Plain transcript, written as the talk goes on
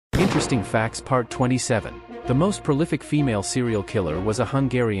Interesting Facts Part 27. The most prolific female serial killer was a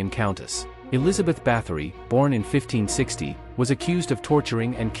Hungarian countess. Elizabeth Bathory, born in 1560, was accused of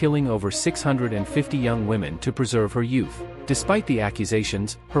torturing and killing over 650 young women to preserve her youth. Despite the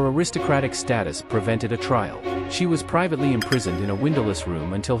accusations, her aristocratic status prevented a trial. She was privately imprisoned in a windowless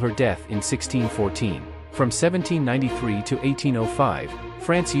room until her death in 1614. From 1793 to 1805,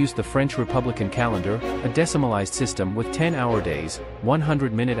 France used the French Republican calendar, a decimalized system with 10-hour days,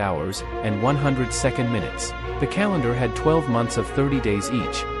 100-minute hours, and 100-second minutes. The calendar had 12 months of 30 days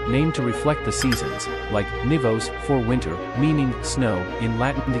each, named to reflect the seasons, like Nivos for winter, meaning snow, in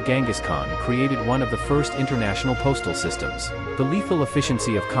Latin. Genghis Khan created one of the first international postal systems. The lethal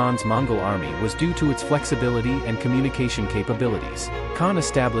efficiency of Khan's Mongol army was due to its flexibility and communication capabilities. Khan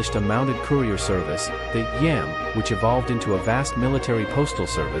established a mounted courier service, the Yam, which evolved into a vast military postal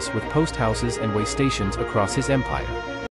service with post houses and way stations across his empire.